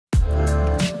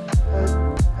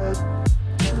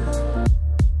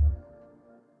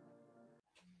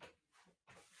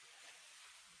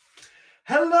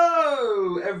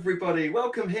everybody.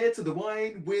 Welcome here to the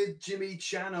Wine with Jimmy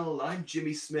channel. I'm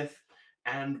Jimmy Smith,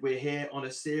 and we're here on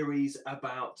a series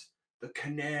about the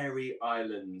Canary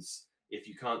Islands, if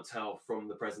you can't tell from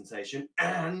the presentation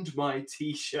and my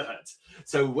t-shirt.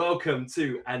 So welcome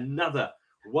to another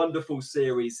wonderful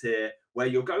series here where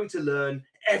you're going to learn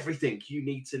everything you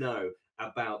need to know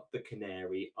about the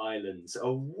Canary Islands.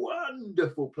 A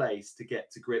wonderful place to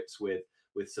get to grips with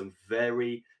some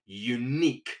very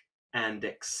unique and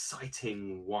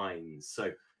exciting wines.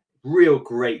 So real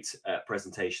great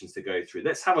presentations to go through.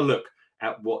 Let's have a look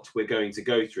at what we're going to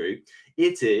go through.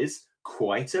 It is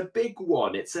quite a big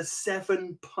one. It's a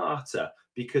 7-parter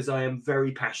because I am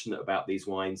very passionate about these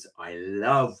wines. I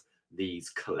love these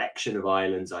collection of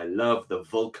islands. I love the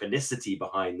volcanicity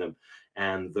behind them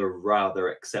and the rather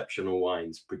exceptional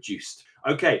wines produced.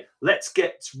 Okay, let's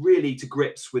get really to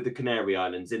grips with the Canary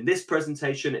Islands. In this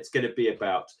presentation, it's going to be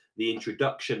about the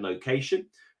introduction, location,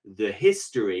 the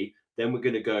history, then we're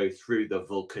going to go through the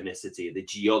volcanicity, the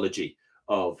geology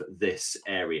of this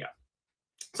area.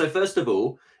 So first of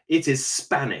all, it is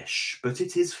Spanish, but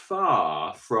it is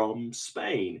far from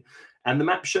Spain. And the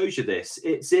map shows you this.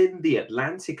 It's in the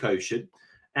Atlantic Ocean,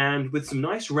 and with some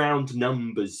nice round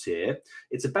numbers here,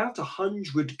 it's about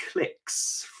 100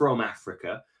 clicks from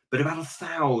Africa, but about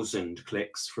 1,000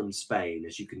 clicks from Spain,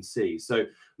 as you can see. So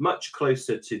much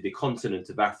closer to the continent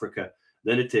of Africa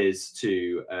than it is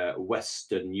to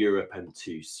Western Europe and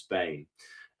to Spain.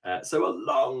 So a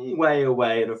long way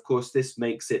away. And of course, this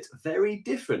makes it very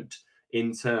different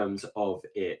in terms of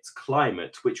its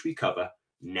climate, which we cover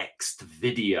next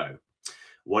video.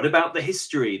 What about the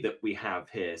history that we have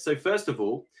here? So first of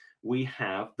all, we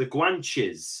have the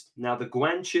Guanches. Now, the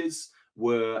Guanches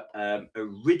were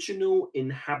original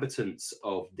inhabitants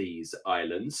of these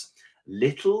islands.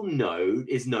 Little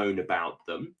is known about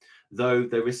them, though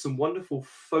there is some wonderful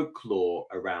folklore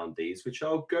around these, which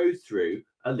I'll go through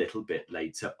a little bit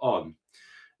later on.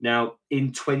 Now,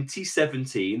 in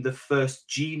 2017, the first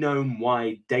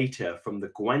genome-wide data from the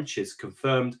Guanches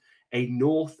confirmed a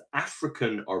North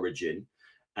African origin,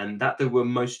 and that they were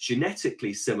most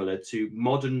genetically similar to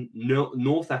modern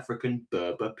North African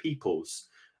Berber peoples.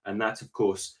 And that, of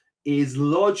course, is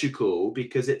logical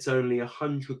because it's only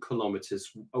 100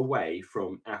 kilometers away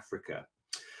from Africa.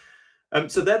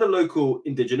 So they're the local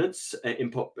indigenous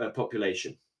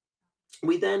population.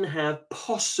 We then have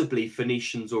possibly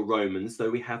Phoenicians or Romans,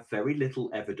 though we have very little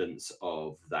evidence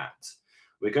of that.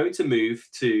 We're going to move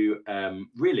to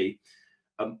really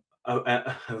a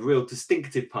real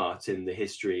distinctive part in the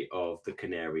history of the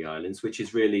Canary Islands, which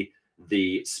is really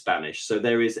the Spanish. So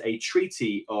there is a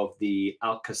treaty of the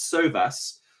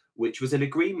Alcazovas, which was an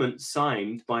agreement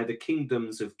signed by the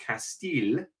kingdoms of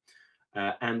Castile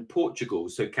and Portugal.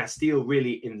 So Castile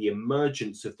really in the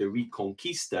emergence of the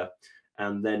Reconquista,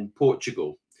 and then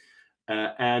Portugal.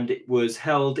 And it was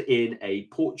held in a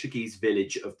Portuguese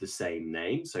village of the same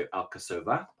name, so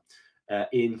Alcazova,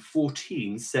 in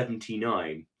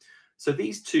 1479. So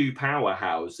these two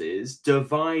powerhouses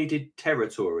divided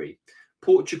territory.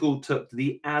 Portugal took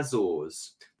the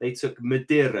Azores, they took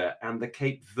Madeira and the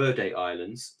Cape Verde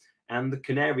Islands, and the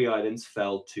Canary Islands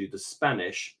fell to the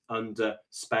Spanish under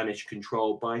Spanish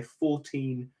control by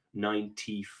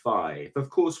 1495. Of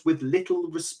course, with little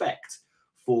respect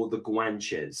for the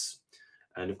Guanches.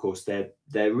 And of course, there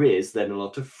is then a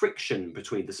lot of friction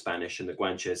between the Spanish and the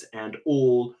Guanches and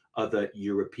all other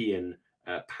European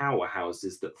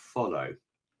powerhouses that follow.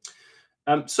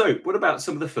 So what about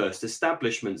some of the first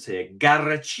establishments here?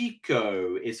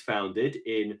 Garachico is founded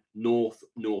in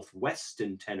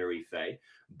northwestern Tenerife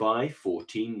by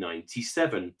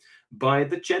 1497 by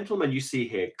the gentleman you see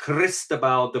here,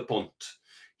 Cristobal de Pont.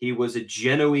 He was a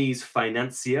Genoese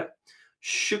financier.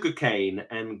 Sugarcane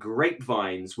and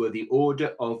grapevines were the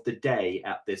order of the day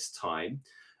at this time,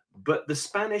 but the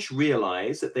Spanish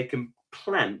realized that they can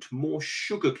plant more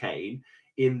sugarcane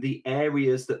in the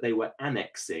areas that they were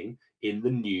annexing in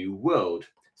the New World.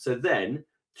 So then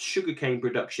sugarcane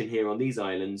production here on these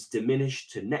islands diminished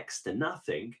to next to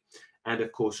nothing, and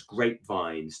of course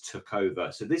grapevines took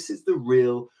over. So this is the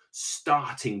real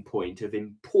starting point of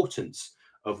importance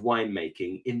of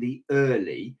winemaking in the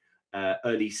early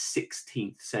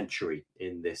 16th century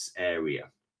in this area.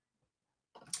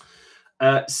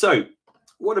 So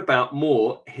what about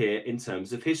more here in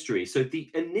terms of history? So the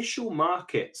initial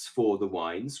markets for the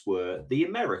wines were the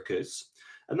Americas,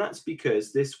 and that's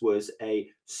because this was a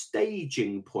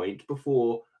staging point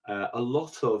before a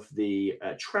lot of the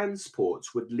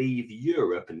transports would leave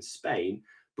Europe and Spain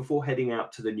before heading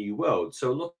out to the New World.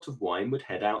 So a lot of wine would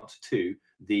head out to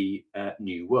the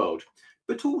New World,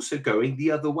 but also going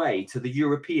the other way to the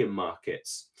European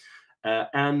markets.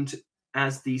 And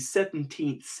as the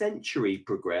 17th century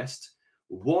progressed,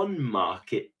 one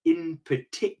market in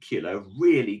particular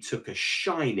really took a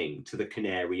shining to the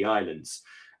Canary Islands,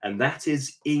 and that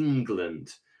is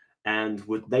England, and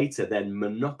would later then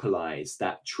monopolize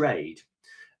that trade.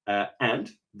 And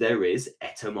there is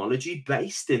etymology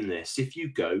based in this. If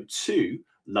you go to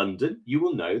London, you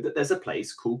will know that there's a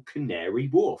place called Canary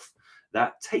Wharf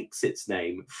that takes its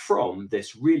name from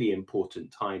this really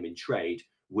important time in trade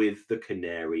with the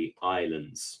Canary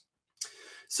Islands.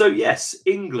 So yes,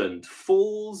 England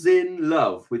falls in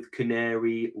love with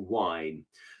Canary wine.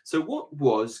 So what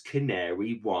was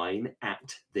Canary wine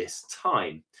at this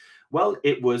time? Well,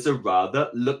 it was a rather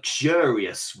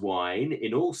luxurious wine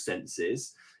in all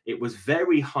senses. It was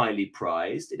very highly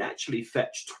prized. It actually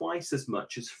fetched twice as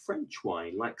much as French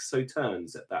wine, like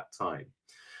Sauternes at that time.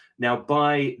 Now,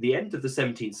 by the end of the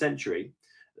 17th century,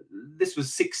 this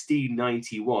was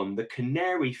 1691, the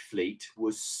Canary fleet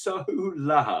was so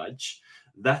large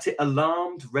that it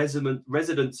alarmed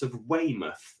residents of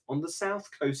Weymouth on the south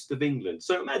coast of England.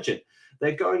 So imagine,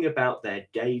 they're going about their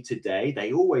day to day.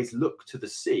 They always look to the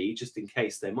sea just in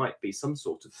case there might be some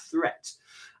sort of threat.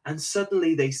 And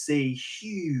suddenly they see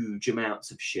huge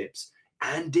amounts of ships,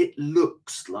 and it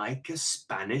looks like a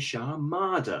Spanish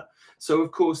armada. So,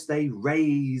 of course, they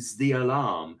raise the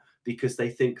alarm because they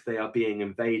think they are being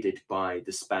invaded by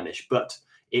the Spanish. But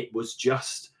it was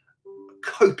just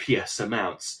copious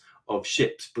amounts of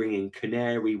ships bringing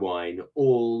Canary wine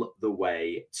all the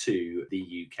way to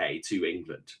the UK, to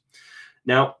England.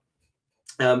 Now,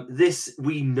 this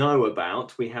we know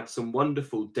about. We have some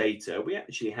wonderful data. We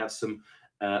actually have some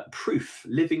proof,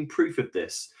 living proof of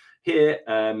this. Here,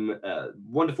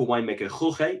 wonderful winemaker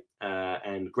Jorge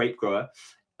and grape grower,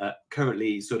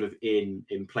 currently sort of in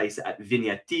place at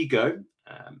Viñatigo.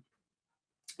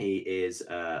 He is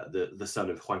the son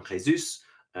of Juan Jesus,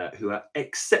 who are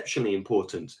exceptionally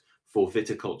important for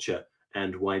viticulture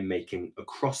and winemaking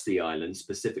across the island,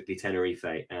 specifically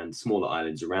Tenerife and smaller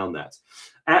islands around that.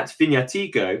 At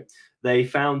Viñatigo, they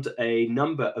found a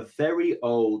number of very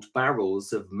old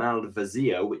barrels of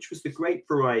Malvasia, which was the grape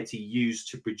variety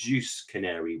used to produce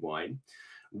Canary wine,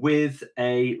 with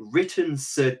a written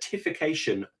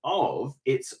certification of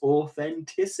its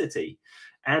authenticity.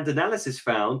 And analysis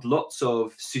found lots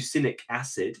of succinic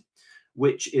acid,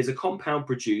 which is a compound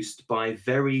produced by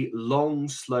very long,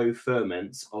 slow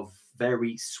ferments of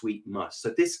very sweet must.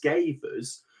 So this gave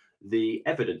us the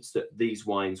evidence that these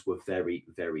wines were very,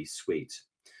 very sweet.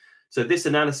 So this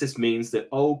analysis means that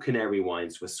old Canary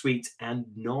wines were sweet and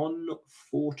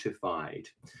non-fortified.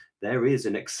 There is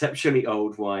an exceptionally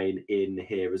old wine in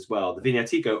here as well. The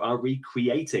Viñatigo are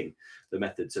recreating the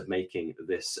methods of making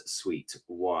this sweet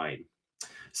wine.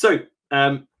 So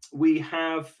we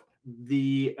have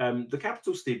the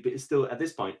capital still at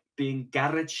this point being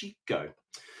Garachico.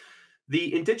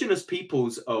 The indigenous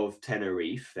peoples of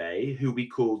Tenerife, who we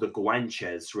call the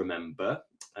Guanches, remember,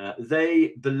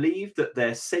 they believe that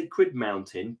their sacred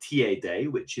mountain,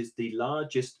 Tiede, which is the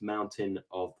largest mountain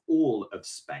of all of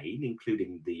Spain,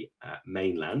 including the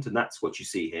mainland, and that's what you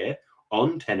see here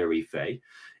on Tenerife,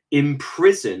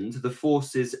 imprisoned the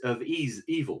forces of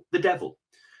evil, the devil.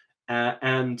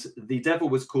 And the devil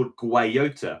was called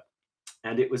Guayota,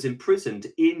 and it was imprisoned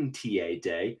in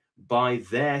Tiede by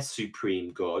their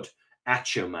supreme god,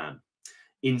 Achaman.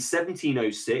 In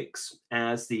 1706,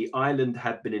 as the island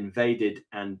had been invaded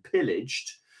and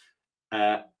pillaged,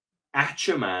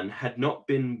 Achaman had not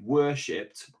been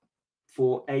worshipped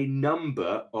for a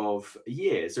number of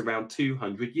years, around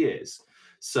 200 years.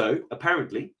 So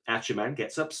apparently, Achaman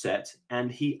gets upset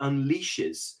and he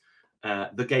unleashes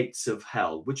the gates of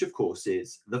hell, which of course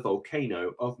is the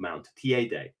volcano of Mount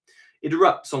Tiede. It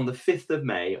erupts on the 5th of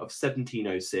May of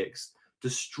 1706,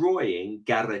 destroying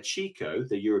Garachico,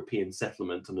 the European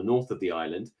settlement on the north of the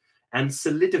island, and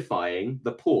solidifying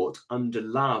the port under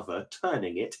lava,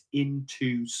 turning it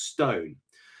into stone.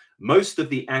 Most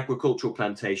of the agricultural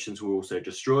plantations were also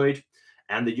destroyed,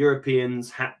 and the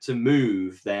Europeans had to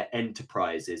move their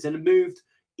enterprises and moved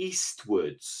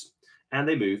eastwards. And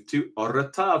they moved to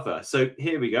Orotava. So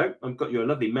here we go. I've got you a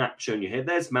lovely map showing you here.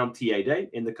 There's Mount Tiede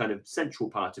in the kind of central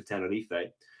part of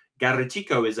Tenerife.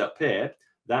 Garachico is up here.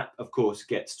 That, of course,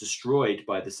 gets destroyed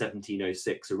by the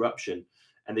 1706 eruption.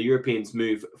 And the Europeans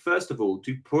move, first of all,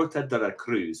 to Puerta de la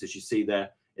Cruz, as you see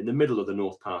there in the middle of the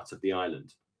north part of the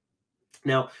island.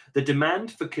 Now, the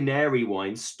demand for Canary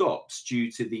wine stops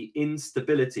due to the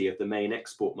instability of the main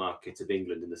export market of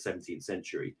England in the 17th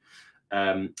century.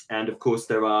 And of course,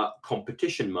 there are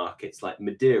competition markets like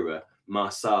Madeira,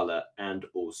 Marsala, and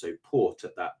also Port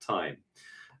at that time.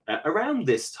 Around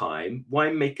this time,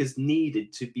 winemakers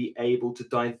needed to be able to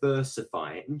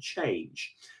diversify and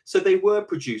change. So they were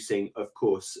producing, of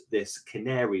course, this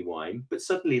Canary wine, but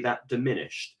suddenly that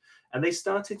diminished. And they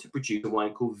started to produce a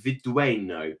wine called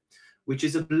Vidueno, which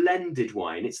is a blended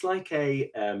wine. It's like a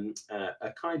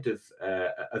kind of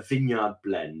a vineyard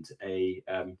blend, a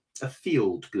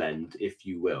field blend, if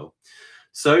you will.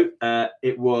 So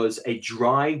it was a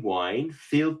dry wine,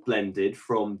 field blended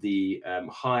from the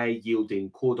high yielding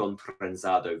Cordon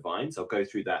Trenzado vines. I'll go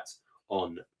through that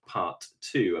on part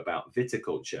 2 about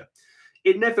viticulture.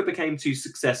 It never became too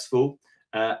successful,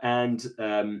 and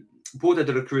Porto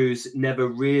de la Cruz never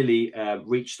really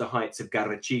reached the heights of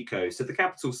Garachico. So the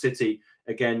capital city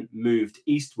again moved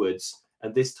eastwards,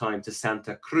 and this time to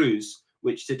Santa Cruz,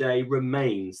 which today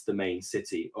remains the main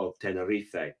city of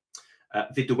Tenerife.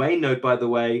 Vidueno, by the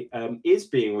way, is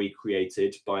being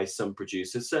recreated by some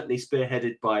producers, certainly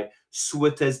spearheaded by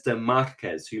Suertes de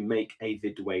Marquez, who make a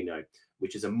Vidueno,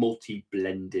 which is a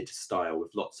multi-blended style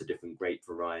with lots of different grape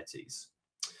varieties.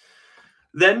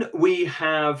 Then we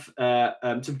have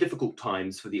some difficult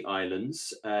times for the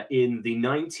islands. In the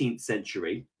 19th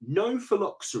century, no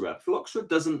phylloxera. Phylloxera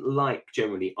doesn't like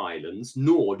generally islands,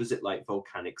 nor does it like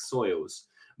volcanic soils.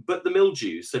 But the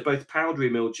mildew, so both powdery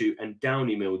mildew and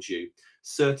downy mildew,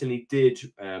 certainly did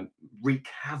wreak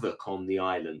havoc on the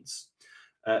islands.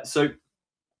 So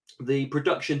the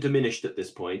production diminished at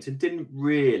this point and didn't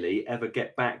really ever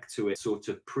get back to its sort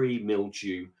of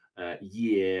pre-mildew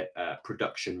year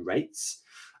production rates.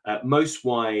 Most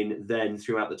wine then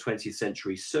throughout the 20th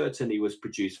century certainly was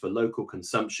produced for local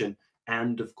consumption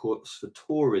and of course for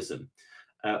tourism.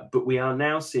 But we are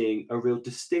now seeing a real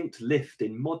distinct lift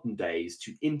in modern days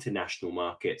to international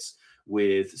markets,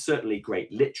 with certainly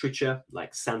great literature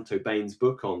like Santo Bain's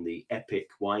book on the epic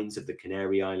wines of the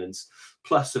Canary Islands,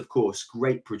 plus, of course,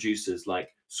 great producers like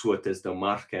Suertes de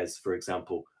Marquez, for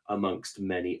example, amongst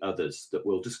many others that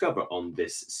we'll discover on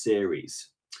this series.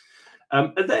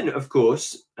 And then, of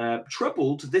course,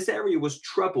 this area was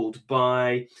troubled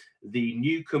by the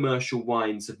new commercial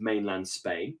wines of mainland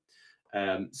Spain.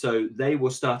 So they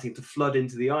were starting to flood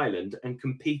into the island and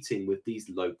competing with these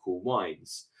local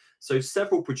wines. So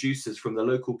several producers from the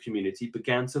local community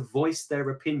began to voice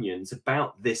their opinions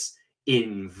about this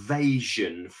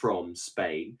invasion from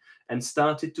Spain and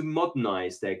started to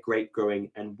modernize their grape growing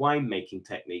and winemaking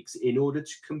techniques in order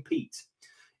to compete.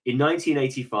 In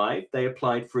 1985, they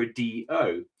applied for a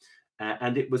DO,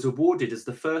 and it was awarded as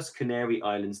the first Canary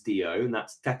Islands DO, and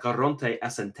that's Tacaronte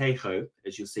Acentejo,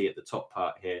 as you'll see at the top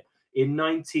part here, in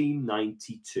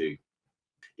 1992.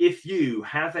 If you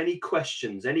have any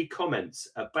questions, any comments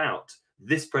about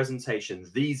this presentation,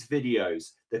 these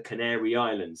videos, the Canary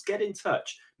Islands, get in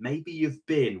touch. Maybe you've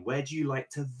been. Where do you like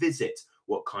to visit?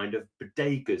 What kind of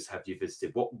bodegas have you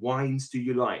visited? What wines do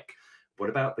you like?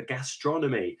 What about the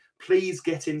gastronomy? Please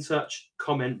get in touch.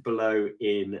 Comment below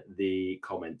in the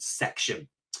comments section.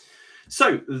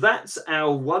 So that's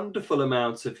our wonderful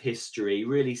amount of history,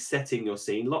 really setting your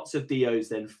scene. Lots of DOs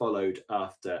then followed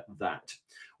after that.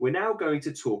 We're now going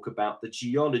to talk about the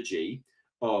geology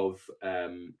of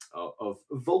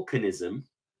volcanism,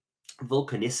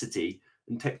 volcanicity,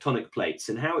 and tectonic plates,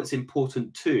 and how it's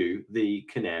important to the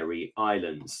Canary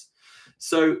Islands.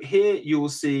 So here you will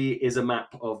see is a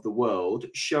map of the world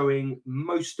showing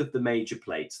most of the major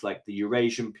plates, like the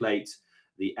Eurasian plate,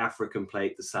 the African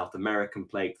plate, the South American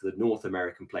plate, the North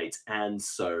American plate, and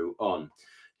so on.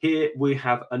 Here we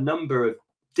have a number of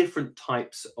different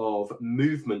types of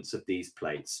movements of these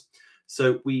plates.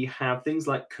 So we have things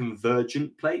like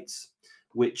convergent plates,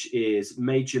 which is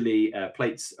majorly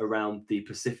plates around the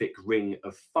Pacific Ring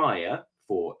of Fire,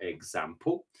 for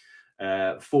example,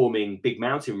 forming big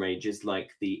mountain ranges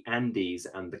like the Andes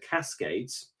and the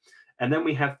Cascades. And then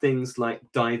we have things like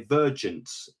divergent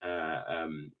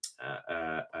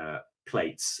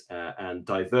plates and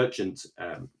divergent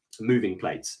moving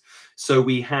plates. So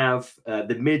we have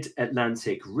the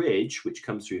mid-Atlantic ridge, which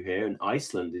comes through here, and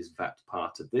Iceland is in fact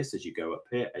part of this as you go up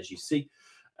here, as you see,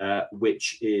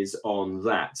 which is on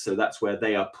that. So that's where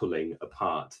they are pulling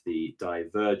apart the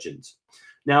divergent.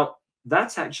 Now,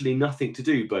 that's actually nothing to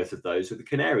do, both of those, with the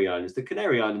Canary Islands. The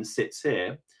Canary Islands sits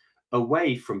here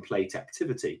away from plate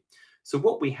activity. So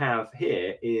what we have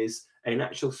here is an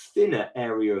actual thinner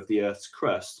area of the Earth's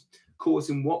crust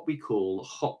causing what we call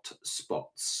hot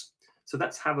spots. So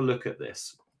let's have a look at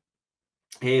this.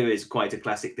 Here is quite a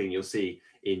classic thing you'll see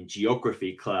in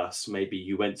geography class, maybe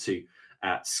you went to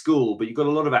at school, but you've got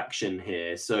a lot of action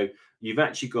here. So you've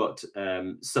actually got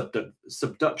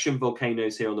subduction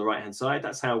volcanoes here on the right-hand side.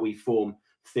 That's how we form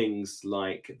things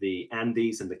like the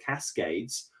Andes and the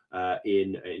Cascades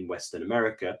in Western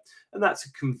America. And that's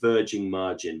a converging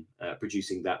margin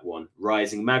producing that one.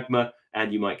 Rising magma,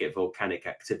 and you might get volcanic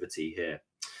activity here.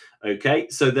 Okay,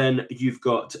 so then you've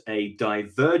got a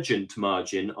divergent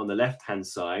margin on the left-hand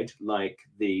side, like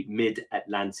the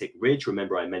mid-Atlantic ridge.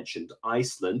 Remember, I mentioned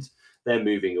Iceland. They're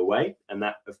moving away, and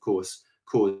that, of course,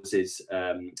 causes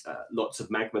lots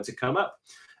of magma to come up.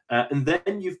 And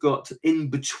then you've got in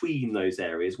between those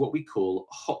areas what we call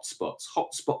hotspots,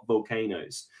 hotspot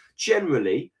volcanoes.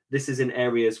 Generally, this is in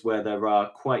areas where there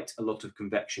are quite a lot of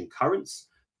convection currents,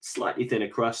 slightly thinner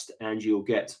crust, and you'll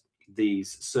get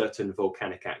these certain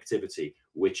volcanic activity,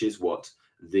 which is what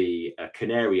the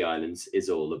Canary Islands is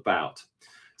all about.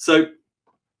 So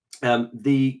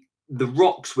the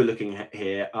rocks we're looking at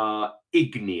here are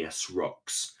igneous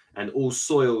rocks, and all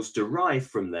soils derived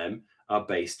from them are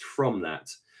based from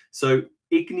that. So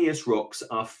igneous rocks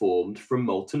are formed from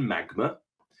molten magma.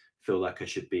 Feel like I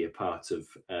should be a part of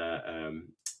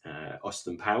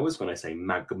Austin Powers when I say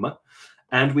magma.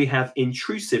 And we have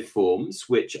intrusive forms,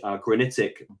 which are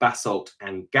granitic, basalt,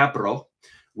 and gabbro,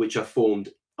 which are formed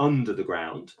under the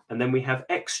ground. And then we have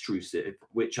extrusive,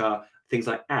 which are things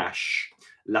like ash,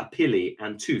 lapilli,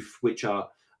 and tuff, which are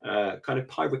kind of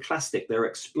pyroclastic. They're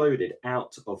exploded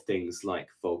out of things like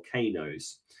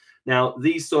volcanoes. Now,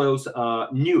 these soils are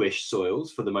newish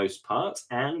soils for the most part,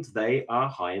 and they are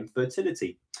high in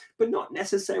fertility, but not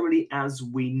necessarily as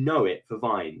we know it for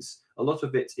vines. A lot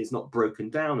of it is not broken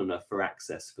down enough for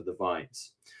access for the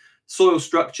vines. Soil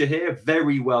structure here,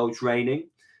 very well draining,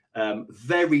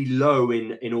 very low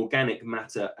in organic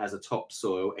matter as a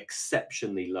topsoil,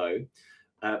 exceptionally low,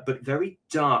 but very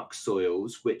dark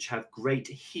soils which have great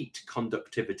heat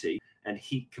conductivity and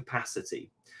heat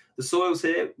capacity. The soils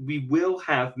here, we will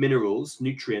have minerals,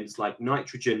 nutrients like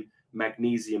nitrogen,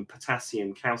 magnesium,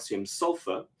 potassium, calcium,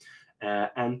 sulfur,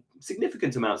 and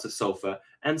significant amounts of sulfur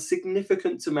and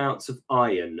significant amounts of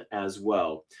iron as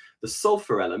well. The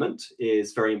sulfur element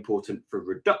is very important for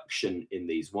reduction in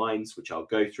these wines, which I'll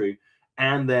go through,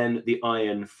 and then the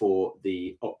iron for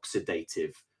the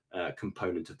oxidative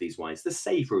component of these wines, the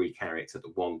savory character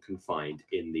that one can find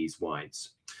in these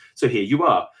wines. So here you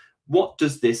are. What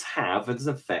does this have as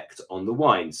an effect on the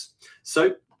wines?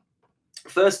 So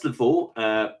first of all,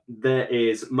 there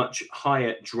is much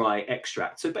higher dry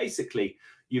extract. So basically,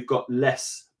 you've got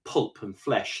less pulp and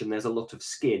flesh, and there's a lot of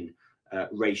skin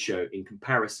ratio in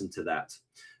comparison to that.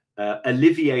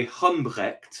 Olivier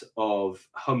Humbrecht of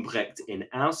Humbrecht in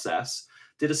Alsace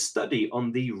did a study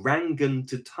on the Rangon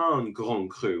de Tarn Grand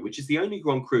Cru, which is the only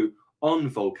Grand Cru on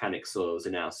volcanic soils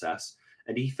in Alsace.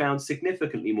 And he found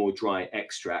significantly more dry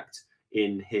extract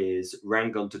in his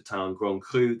Rangon de Tarn Grand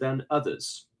Cru than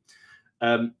others.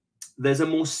 There's a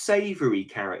more savory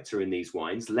character in these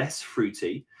wines, less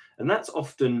fruity, and that's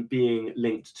often being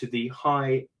linked to the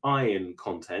high iron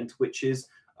content, which is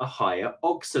a higher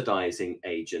oxidizing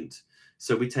agent.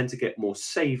 So we tend to get more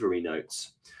savory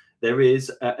notes. There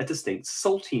is a distinct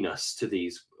saltiness to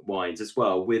these wines as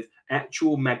well, with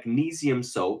actual magnesium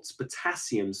salts,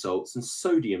 potassium salts, and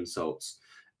sodium salts.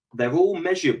 They're all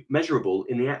measurable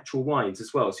in the actual wines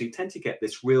as well. So you tend to get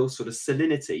this real sort of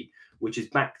salinity, which is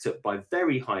backed up by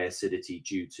very high acidity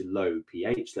due to low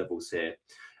pH levels here.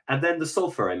 And then the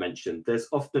sulfur I mentioned, there's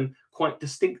often quite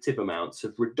distinctive amounts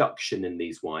of reduction in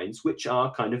these wines, which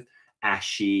are kind of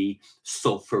ashy,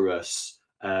 sulfurous,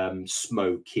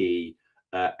 smoky,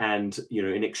 and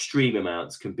in extreme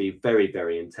amounts can be very,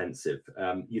 very intensive.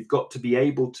 You've got to be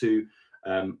able to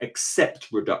accept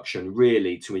reduction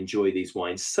really to enjoy these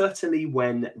wines, certainly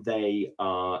when they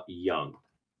are young.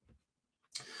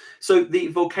 So the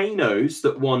volcanoes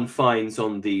that one finds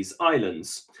on these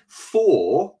islands,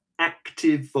 4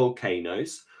 active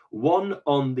volcanoes, one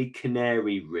on the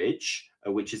Canary Ridge,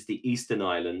 which is the eastern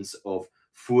islands of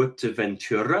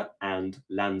Fuerteventura and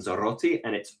Lanzarote,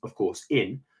 and it's of course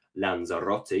in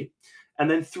Lanzarote, and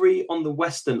then 3 on the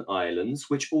western islands,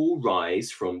 which all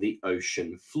rise from the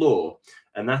ocean floor,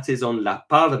 and that is on La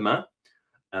Palma,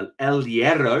 El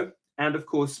Hierro, and of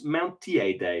course Mount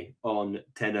Teide on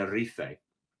Tenerife.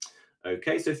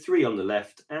 Okay, so 3 on the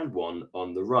left and 1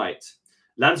 on the right.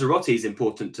 Lanzarote is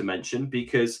important to mention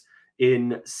because in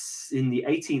the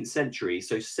 18th century,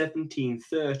 so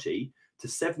 1730 to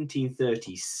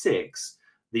 1736,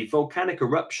 the volcanic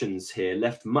eruptions here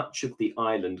left much of the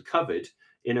island covered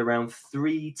in around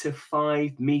 3 to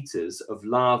 5 meters of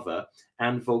lava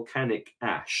and volcanic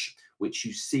ash, which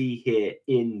you see here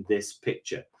in this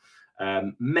picture.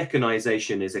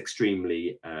 Mechanization is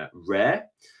extremely rare,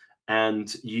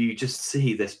 and you just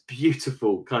see this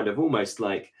beautiful kind of almost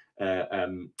like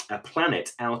a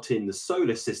planet out in the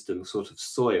solar system sort of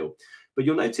soil. But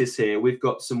you'll notice here we've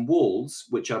got some walls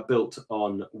which are built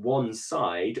on one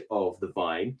side of the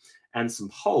vine and some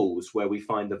holes where we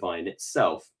find the vine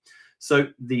itself. So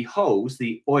the holes,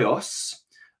 the hoyos,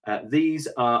 these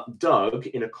are dug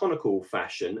in a conical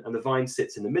fashion, and the vine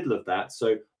sits in the middle of that.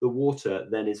 So the water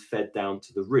then is fed down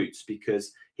to the roots,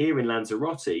 because here in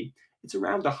Lanzarote, it's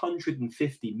around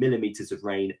 150 millimeters of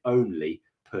rain only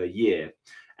per year.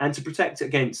 And to protect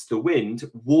against the wind,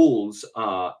 walls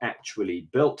are actually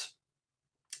built.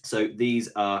 So these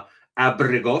are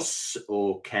abrigos,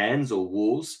 or cairns, or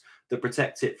walls that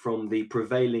protect it from the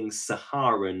prevailing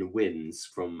Saharan winds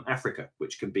from Africa,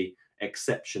 which can be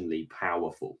exceptionally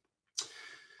powerful.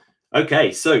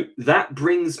 Okay, so that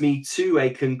brings me to a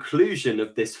conclusion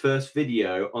of this first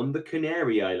video on the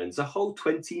Canary Islands, a whole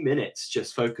 20 minutes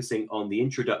just focusing on the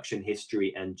introduction,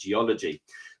 history, and geology.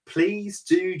 Please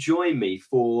do join me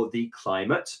for the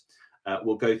climate.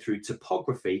 We'll go through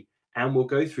topography, and we'll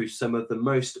go through some of the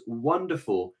most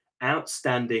wonderful,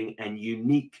 outstanding, and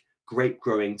unique grape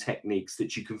growing techniques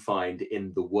that you can find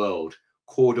in the world.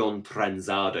 Cordon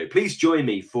Trenzado. Please join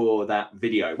me for that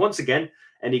video. Once again,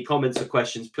 any comments or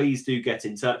questions, please do get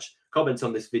in touch. Comment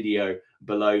on this video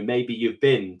below. Maybe you've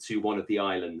been to one of the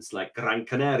islands like Gran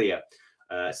Canaria,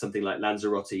 something like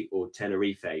Lanzarote or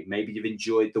Tenerife. Maybe you've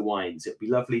enjoyed the wines. It'd be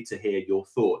lovely to hear your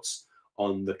thoughts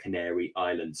on the Canary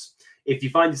Islands. If you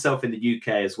find yourself in the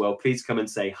UK as well, please come and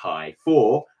say hi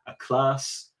for a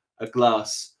class, a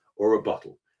glass, or a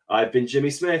bottle. I've been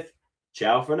Jimmy Smith.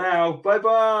 Ciao for now.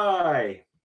 Bye-bye.